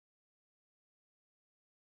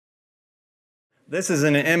This is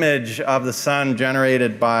an image of the sun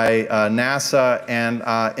generated by NASA, and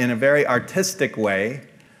in a very artistic way,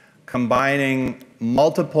 combining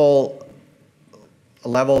multiple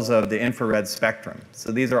levels of the infrared spectrum.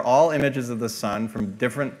 So these are all images of the sun from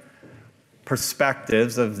different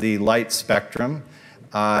perspectives of the light spectrum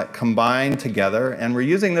combined together. And we're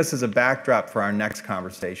using this as a backdrop for our next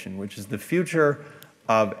conversation, which is the future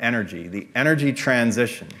of energy, the energy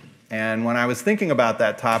transition. And when I was thinking about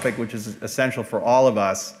that topic, which is essential for all of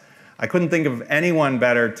us, I couldn't think of anyone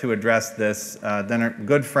better to address this than a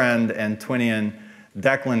good friend and TWINian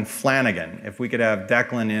Declan Flanagan. If we could have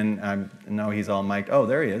Declan in, I know he's all mic'd. Oh,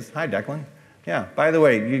 there he is. Hi, Declan. Yeah, by the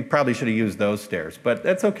way, you probably should have used those stairs, but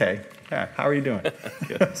that's okay. Yeah, how are you doing?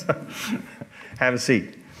 Have a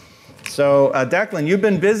seat. So, Declan, you've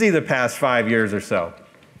been busy the past 5 years or so.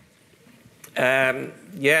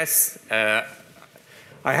 Yes.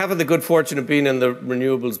 I have had the good fortune of being in the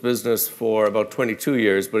renewables business for about 22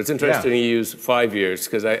 years, but it's interesting you use 5 years,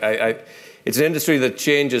 because it's an industry that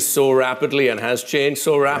changes so rapidly and has changed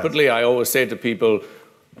so rapidly. Yes. I always say to people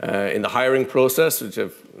in the hiring process, which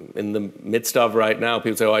I'm in the midst of right now,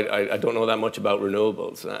 people say, oh, I don't know that much about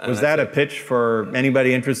renewables. Was that a pitch for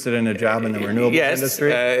anybody interested in a job in the renewables industry?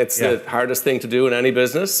 Yes, it's the hardest thing to do in any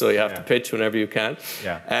business, so you have to pitch whenever you can.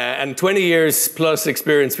 And 20 years plus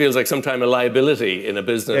experience feels like sometimes a liability in a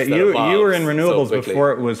business that evolves. You were in renewables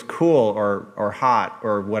before it was cool or hot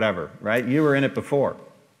or whatever, right? You were in it before.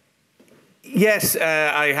 Yes,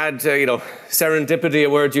 I had, serendipity, a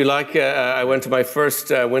word you like. I went to my first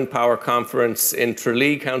wind power conference in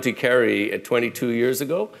Tralee, County Kerry, 22 years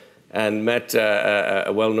ago, and met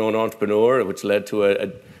a well-known entrepreneur, which led to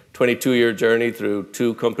a 22-year journey through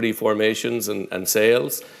 2 company formations and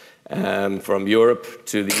sales, from Europe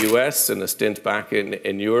to the US, and a stint back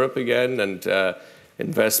in Europe again, and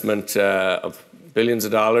investment of billions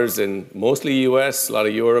of dollars in mostly US, a lot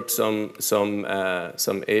of Europe,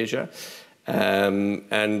 some Asia.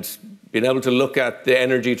 And being able to look at the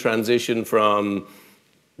energy transition from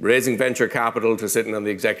raising venture capital to sitting on the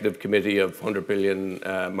executive committee of 100 billion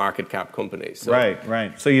market cap companies. So,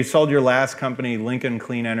 right. So you sold your last company, Lincoln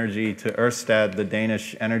Clean Energy, to Ørsted, the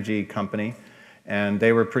Danish energy company, and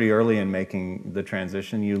they were pretty early in making the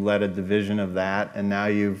transition. You led a division of that, and now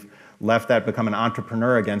you've left that, become an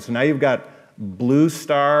entrepreneur again. So now you've got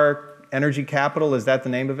Bluestar Energy Capital, is that the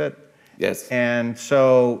name of it? Yes. And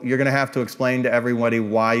so you're going to have to explain to everybody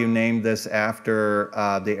why you named this after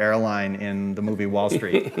the airline in the movie Wall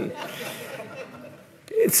Street.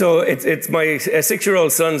 So it's my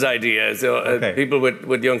 6-year-old son's idea. So people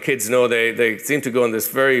with young kids know they seem to go on this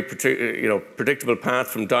very predictable path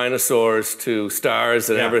from dinosaurs to stars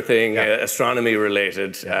and everything astronomy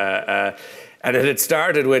related. And it had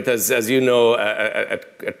started with, as you know,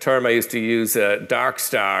 a term I used to use, dark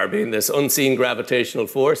star, being this unseen gravitational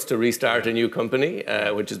force to restart a new company,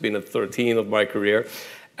 which has been a theme of my career.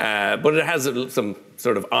 But it has some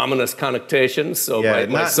sort of ominous connotations. So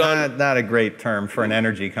my son, not a great term for an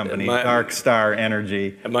energy company, dark star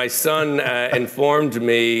energy. My son informed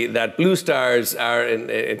me that blue stars are,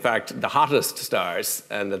 in fact, the hottest stars,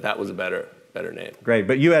 and that was a better name. Great,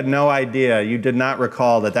 but you had no idea, you did not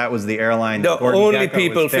recall that was the airline. No, only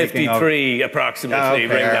people 53 approximately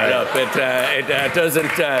bring that up. It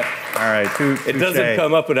doesn't. All right, it doesn't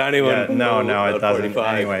come up with anyone. No, it doesn't.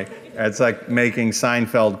 45. Anyway, it's like making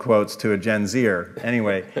Seinfeld quotes to a Gen Zer.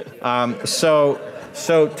 Anyway, so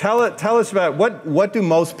tell us about what do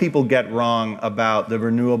most people get wrong about the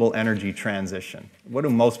renewable energy transition? What do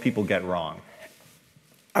most people get wrong?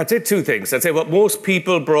 I'd say 2 things. I'd say what most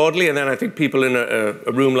people broadly, and then I think people in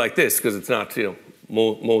a room like this, because it's not,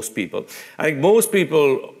 most people. I think most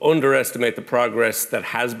people underestimate the progress that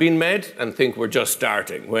has been made and think we're just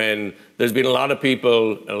starting, when there's been a lot of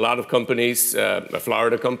people, a lot of companies, a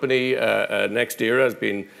Florida company, NextEra has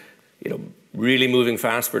been, really moving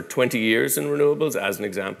fast for 20 years in renewables, as an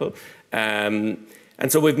example.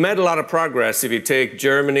 And so we've made a lot of progress. If you take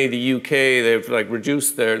Germany, the UK, they've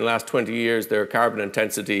reduced in the last 20 years their carbon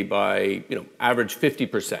intensity by average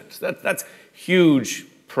 50%. That's huge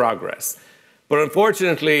progress. But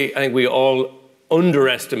unfortunately, I think we all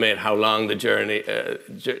underestimate how long the journey,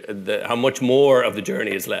 how much more of the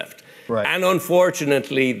journey is left. Right. And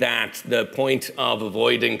unfortunately, that the point of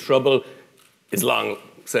avoiding trouble is long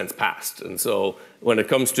since past. And so when it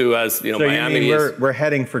comes to, as Miami, you mean we're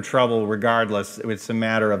heading for trouble regardless. It's a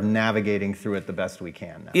matter of navigating through it the best we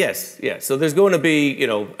can now. Yes. So there's going to be,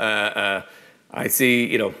 I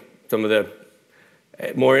see, some of the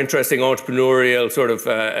more interesting entrepreneurial sort of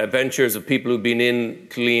ventures of people who've been in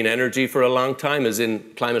clean energy for a long time is in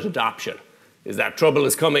climate adoption. is that trouble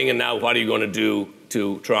is coming, and now what are you going to do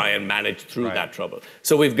to try and manage through that trouble?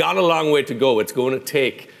 So we've got a long way to go. It's going to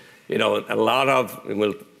take, a lot of,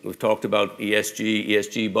 we've talked about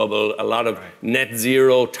ESG bubble, a lot of net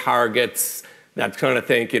zero targets, that kind of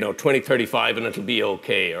think, 2035 and it'll be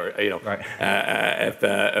okay. Or, if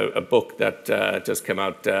a book that just came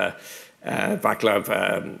out,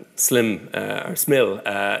 Vaclav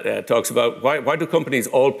Smil talks about why do companies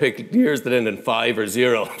all pick years that end in 5 or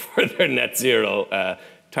 0 for their net zero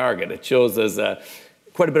target? It shows there's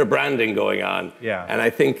quite a bit of branding going on. Yeah. And I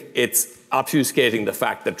think it's obfuscating the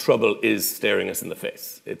fact that trouble is staring us in the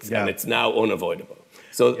face. And it's now unavoidable.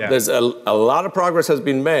 So there's a lot of progress has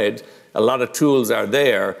been made, a lot of tools are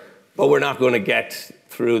there, but we're not going to get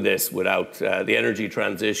through this without the energy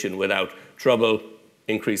transition, without trouble,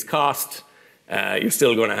 increased cost. You're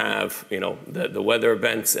still going to have, the weather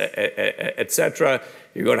events, et cetera.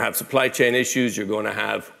 You're going to have supply chain issues. You're going to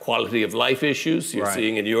have quality of life issues you're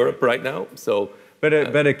seeing in Europe right now. So.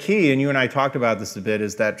 But a key, and you and I talked about this a bit,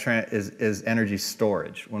 is that is energy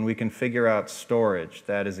storage. When we can figure out storage,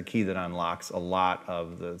 that is a key that unlocks a lot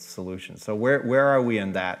of the solutions. So where are we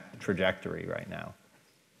in that trajectory right now?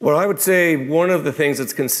 Well, I would say one of the things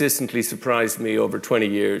that's consistently surprised me over 20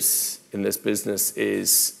 years in this business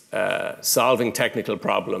is solving technical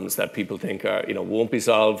problems that people think are, won't be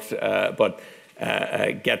solved, but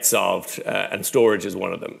get solved, and storage is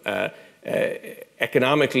one of them.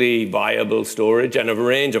 Economically viable storage and a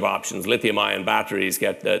range of options. Lithium-ion batteries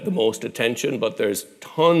get the most attention, but there's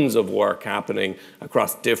tons of work happening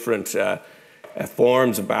across different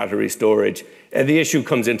forms of battery storage. And the issue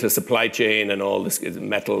comes into supply chain and all this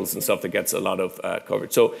metals and stuff that gets a lot of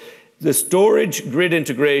coverage. So the storage grid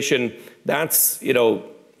integration, that's,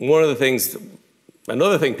 one of the things.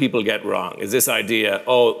 Another thing people get wrong is this idea,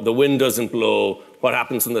 the wind doesn't blow, what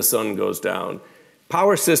happens when the sun goes down?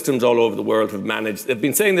 Power systems all over the world they've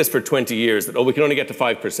been saying this for 20 years, that, we can only get to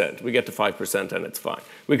 5%. We get to 5% and it's fine.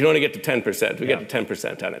 We can only get to 10%. We get to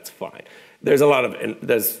 10% and it's fine. There's a lot of,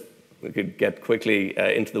 we could get quickly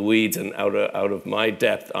into the weeds and out of my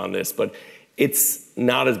depth on this, but it's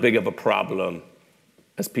not as big of a problem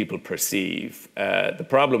as people perceive. The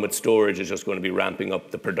problem with storage is just going to be ramping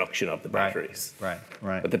up the production of the batteries.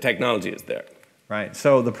 Right. But the technology is there. Right.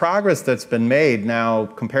 So the progress that's been made now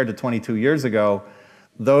compared to 22 years ago,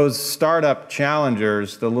 those startup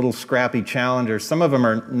challengers, the little scrappy challengers, some of them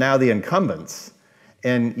are now the incumbents.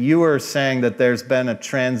 And you were saying that there's been a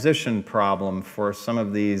transition problem for some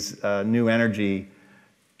of these new energy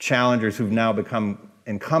challengers who've now become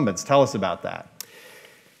incumbents. Tell us about that.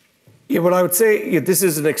 Yeah, well, I would say this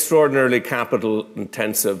is an extraordinarily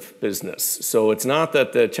capital-intensive business. So it's not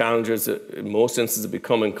that the challengers, in most instances, have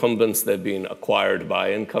become incumbents. They've been acquired by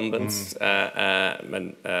incumbents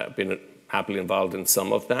and been happily involved in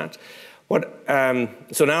some of that.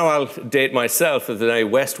 So now I'll date myself as any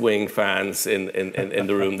West Wing fans in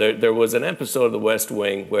the room. There was an episode of the West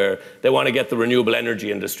Wing where they want to get the renewable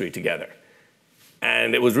energy industry together.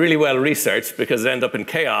 And it was really well researched because it ended up in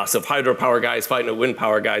chaos of hydropower guys fighting with wind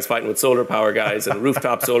power guys, fighting with solar power guys, and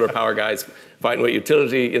rooftop solar power guys fighting with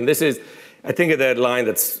utility. And this is, I think, of that line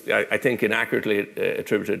that's, I think, inaccurately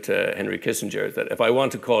attributed to Henry Kissinger, that if I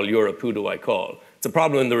want to call Europe, who do I call? It's a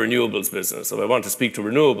problem in the renewables business. If I want to speak to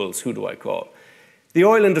renewables, who do I call? The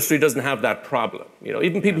oil industry doesn't have that problem.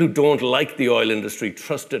 Even people who don't like the oil industry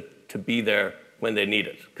trust it to be there when they need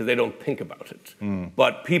it because they don't think about it.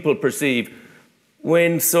 But people perceive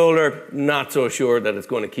wind, solar, not so sure that it's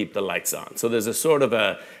going to keep the lights on. So there's a sort of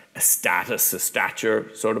a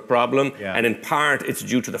stature sort of problem. Yeah. And in part, it's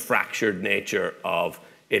due to the fractured nature of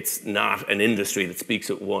it's not an industry that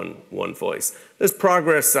speaks at one voice. There's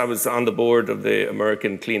progress. I was on the board of the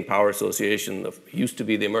American Clean Power Association, that used to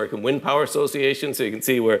be the American Wind Power Association. So you can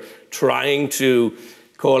see we're trying to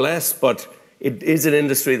coalesce, but it is an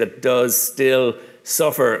industry that does still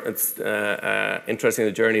suffer. It's interesting,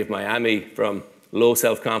 the journey of Miami from low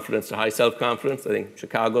self-confidence to high self-confidence. I think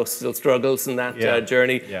Chicago still struggles in that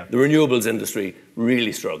journey. Yeah. The renewables industry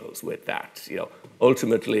really struggles with that.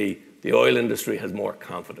 Ultimately, the oil industry has more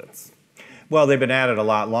confidence. Well, they've been at it a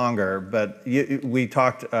lot longer, but we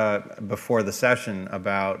talked before the session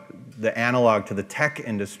about the analog to the tech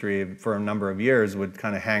industry for a number of years would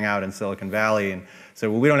kind of hang out in Silicon Valley and say,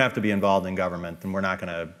 well, we don't have to be involved in government, and we're not going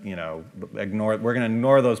to, we're going to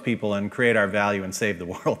ignore those people and create our value and save the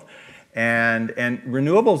world. And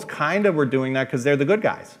renewables kind of were doing that because they're the good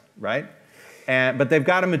guys, right? But they've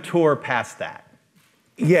got to mature past that.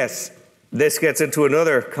 Yes, this gets into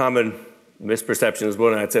another common misperception, is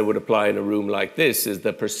one I'd say would apply in a room like this, is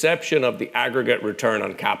the perception of the aggregate return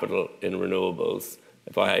on capital in renewables.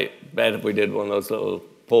 If we did one of those little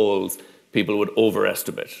polls, people would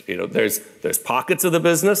overestimate. There's pockets of the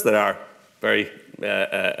business that are very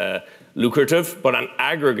lucrative, but on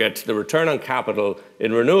aggregate, the return on capital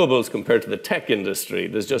in renewables compared to the tech industry,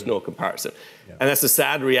 there's just no comparison. Yeah. And that's the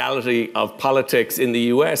sad reality of politics in the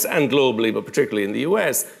US and globally, but particularly in the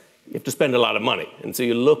US. You have to spend a lot of money. And so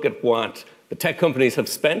you look at what the tech companies have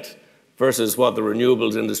spent versus what the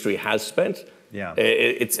renewables industry has spent. Yeah.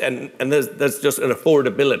 And there's just an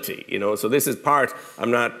affordability, So this is part,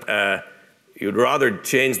 I'm not, you'd rather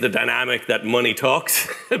change the dynamic that money talks,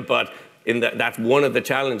 but that's one of the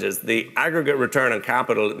challenges. The aggregate return on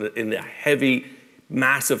capital in the heavy,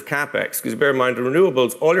 massive capex, because bear in mind, the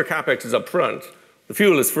renewables, all your capex is up front. The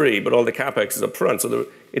fuel is free, but all the capex is up front. So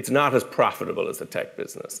it's not as profitable as the tech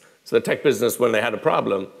business. So the tech business, when they had a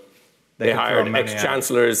problem, they hired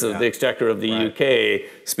ex-chancellors of the Exchequer of the UK,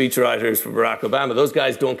 speechwriters for Barack Obama. Those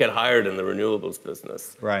guys don't get hired in the renewables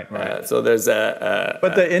business. Right. So there's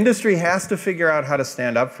But the industry has to figure out how to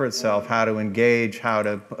stand up for itself, how to engage, how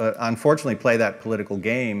to, unfortunately, play that political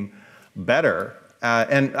game better.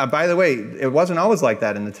 And by the way, it wasn't always like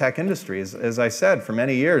that in the tech industry. As I said, for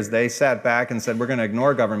many years, they sat back and said, we're going to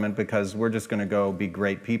ignore government because we're just going to go be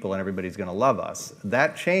great people and everybody's going to love us.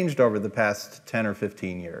 That changed over the past 10 or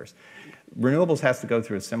 15 years. Renewables has to go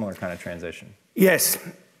through a similar kind of transition. Yes.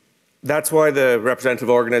 That's why the representative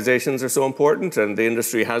organizations are so important, and the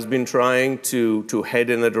industry has been trying to head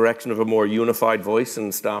in the direction of a more unified voice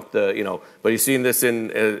and stop but you've seen this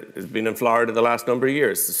it's been in Florida the last number of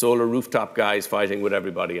years, the solar rooftop guys fighting with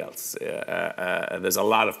everybody else. There's a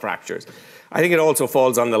lot of fractures. I think it also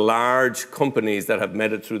falls on the large companies that have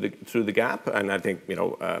made it through the gap, and I think,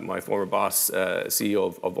 my former boss,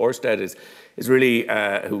 CEO of Ørsted is really,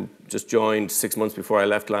 who just joined 6 months before I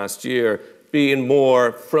left last year, being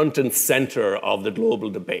more front and center of the global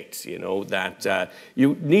debate, that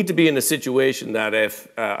you need to be in a situation that if,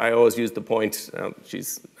 I always use the point,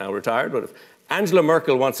 she's now retired, but if Angela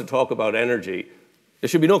Merkel wants to talk about energy, there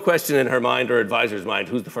should be no question in her mind or advisor's mind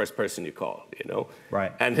who's the first person you call,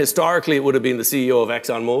 Right. And historically, it would have been the CEO of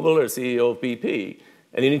ExxonMobil or CEO of BP.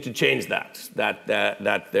 And you need to change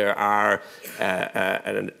that there are,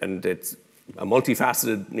 and it's a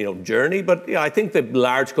multifaceted, journey. But I think the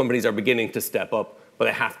large companies are beginning to step up, but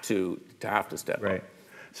they have to step up. Right.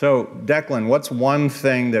 So, Declan, what's one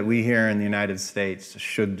thing that we here in the United States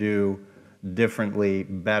should do differently,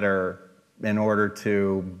 better, in order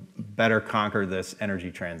to better conquer this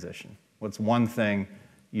energy transition? What's one thing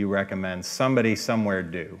you recommend somebody somewhere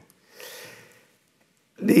do?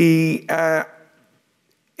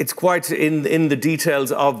 It's quite in the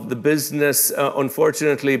details of the business,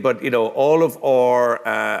 unfortunately, but all of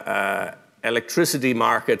our electricity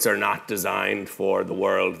markets are not designed for the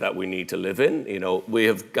world that we need to live in. We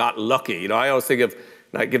have got lucky. I always think of,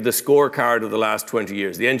 I give the scorecard of the last 20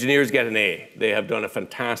 years. The engineers get an A. They have done a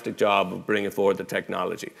fantastic job of bringing forward the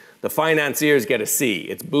technology. The financiers get a C.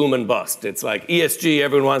 It's boom and bust. It's like ESG,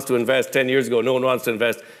 everyone wants to invest. 10 years ago, no one wants to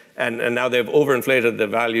invest. And now they've overinflated the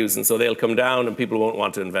values, and so they'll come down and people won't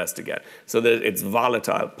want to invest again. So that it's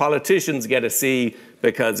volatile. Politicians get a C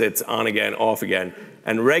because it's on again, off again.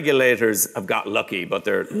 And regulators have got lucky, but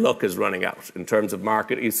their luck is running out in terms of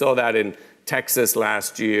market. You saw that in Texas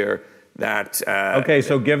last year. Okay,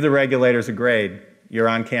 so give the regulators a grade. You're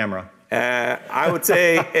on camera. I would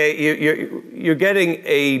say you're getting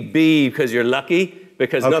a B because you're lucky,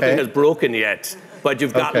 because nothing has broken yet. But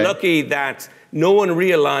you've got lucky that no one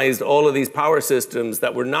realized all of these power systems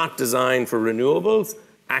that were not designed for renewables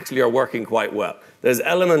actually are working quite well. There's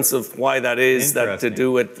elements of why that is, that to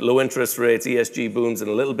do with low interest rates, ESG booms, and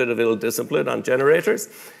a little bit of ill discipline on generators.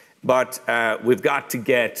 But we've got to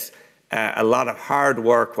get a lot of hard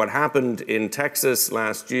work. What happened in Texas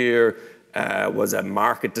last year was a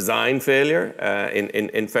market design failure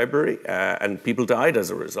in February, and people died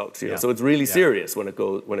as a result. So it's really serious when it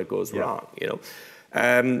goes wrong.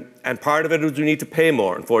 And part of it is we need to pay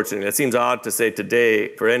more, unfortunately. It seems odd to say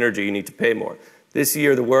today for energy you need to pay more. This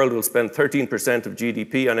year the world will spend 13% of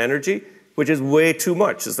GDP on energy, which is way too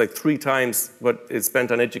much. It's like 3 times what is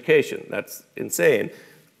spent on education. That's insane.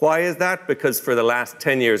 Why is that? Because for the last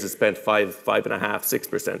 10 years it's spent 5.5%,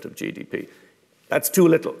 6% of GDP. That's too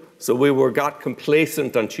little. So we got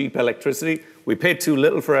complacent on cheap electricity. We paid too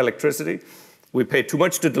little for electricity. We paid too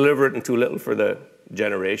much to deliver it and too little for the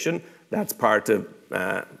generation. That's part of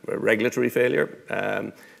regulatory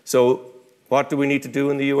failure. So what do we need to do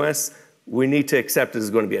in the US? We need to accept this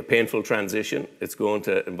is going to be a painful transition. It's going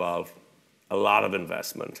to involve a lot of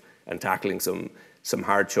investment and tackling some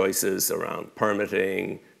hard choices around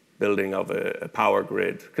permitting, building of a power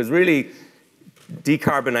grid. Because really,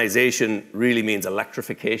 decarbonization really means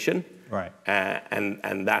electrification. Right.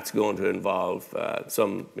 And that's going to involve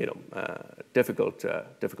some difficult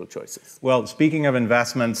choices. Well, speaking of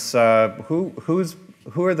investments, who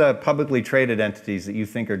are the publicly traded entities that you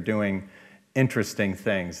think are doing interesting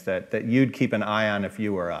things that you'd keep an eye on if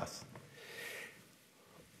you were us?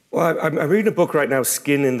 Well, I'm reading a book right now,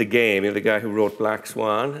 Skin in the Game, the guy who wrote Black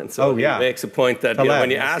Swan. And so he makes a point that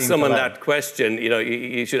when you ask someone that question,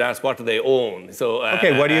 you should ask, what do they own? So,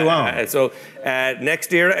 okay, what do you own? So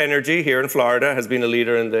NextEra Energy here in Florida has been a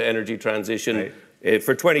leader in the energy transition. Right.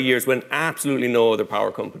 For 20 years, when absolutely no other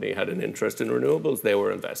power company had an interest in renewables, they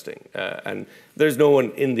were investing. And there's no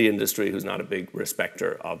one in the industry who's not a big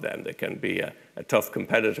respecter of them. They can be a tough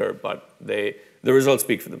competitor, but the results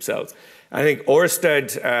speak for themselves. I think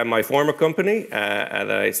Ørsted, my former company,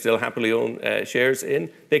 that I still happily own shares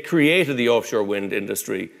in, they created the offshore wind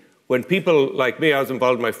industry. When people like me, I was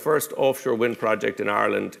involved in my first offshore wind project in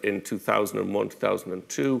Ireland in 2001,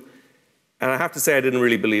 2002. And I have to say, I didn't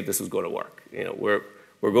really believe this was going to work.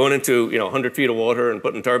 We're going into 100 feet of water and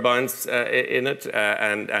putting turbines in it,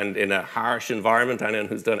 and in a harsh environment. Anyone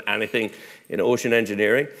who's done anything in ocean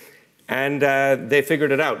engineering. And they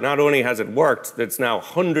figured it out. Not only has it worked, it's now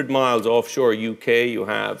 100 miles offshore UK, you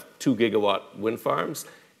have 2 gigawatt wind farms,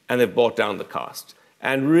 and they've brought down the cost.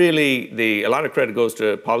 And really, a lot of credit goes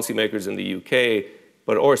to policymakers in the UK,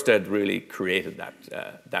 but Ørsted really created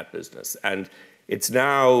that business. And it's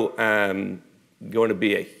now going to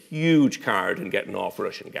be a huge card in getting off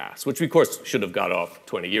Russian gas, which we, of course, should have got off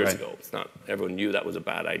 20 years ago. It's not, everyone knew that was a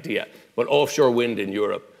bad idea. But offshore wind in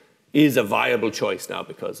Europe is a viable choice now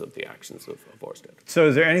because of the actions of Ørsted. So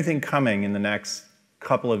is there anything coming in the next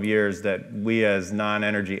couple of years that we as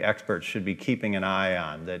non-energy experts should be keeping an eye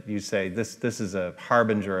on, that you say this is a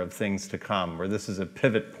harbinger of things to come, or this is a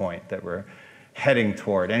pivot point that we're heading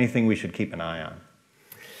toward? Anything we should keep an eye on?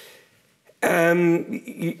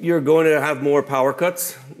 You're going to have more power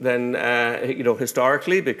cuts than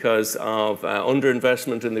historically because of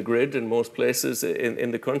underinvestment in the grid in most places in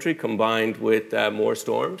the country, combined with more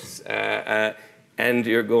storms. And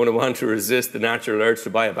you're going to want to resist the natural urge to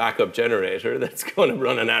buy a backup generator that's going to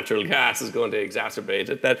run on natural gas, is going to exacerbate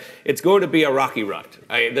it. That it's going to be a rocky rut.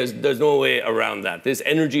 There's no way around that. This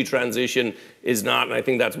energy transition is not, and I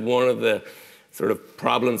think that's one of the sort of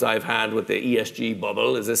problems I've had with the ESG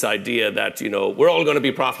bubble, is this idea that, we're all going to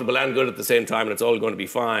be profitable and good at the same time and it's all going to be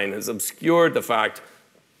fine, has obscured the fact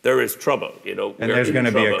there is trouble. And there's going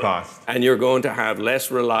to be a cost. And you're going to have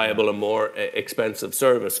less reliable and more expensive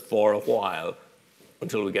service for a while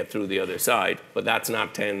until we get through the other side. But that's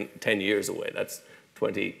not 10 years away. That's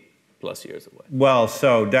 20 plus years away. Well,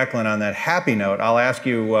 so Declan, on that happy note, I'll ask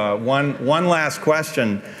you one last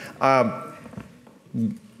question.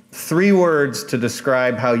 3 words to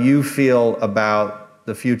describe how you feel about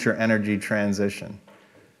the future energy transition.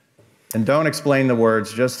 And don't explain the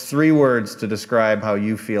words, just 3 words to describe how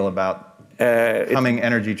you feel about coming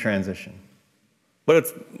energy transition. But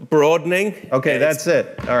it's broadening. Okay, that's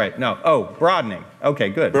it. All right, no. Oh, broadening. Okay,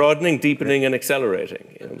 good. Broadening, deepening, and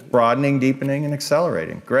accelerating. Broadening, deepening, and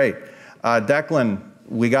accelerating. Great. Declan,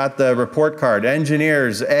 we got the report card.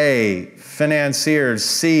 Engineers, A. Financiers,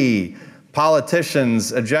 C.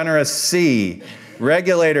 Politicians, a generous C.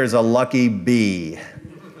 Regulators, a lucky B.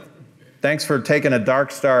 Thanks for taking a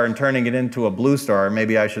dark star and turning it into a blue star.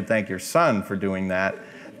 Maybe I should thank your son for doing that.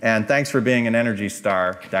 And thanks for being an energy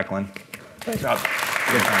star, Declan. Thanks, Rob.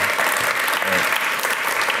 Good time.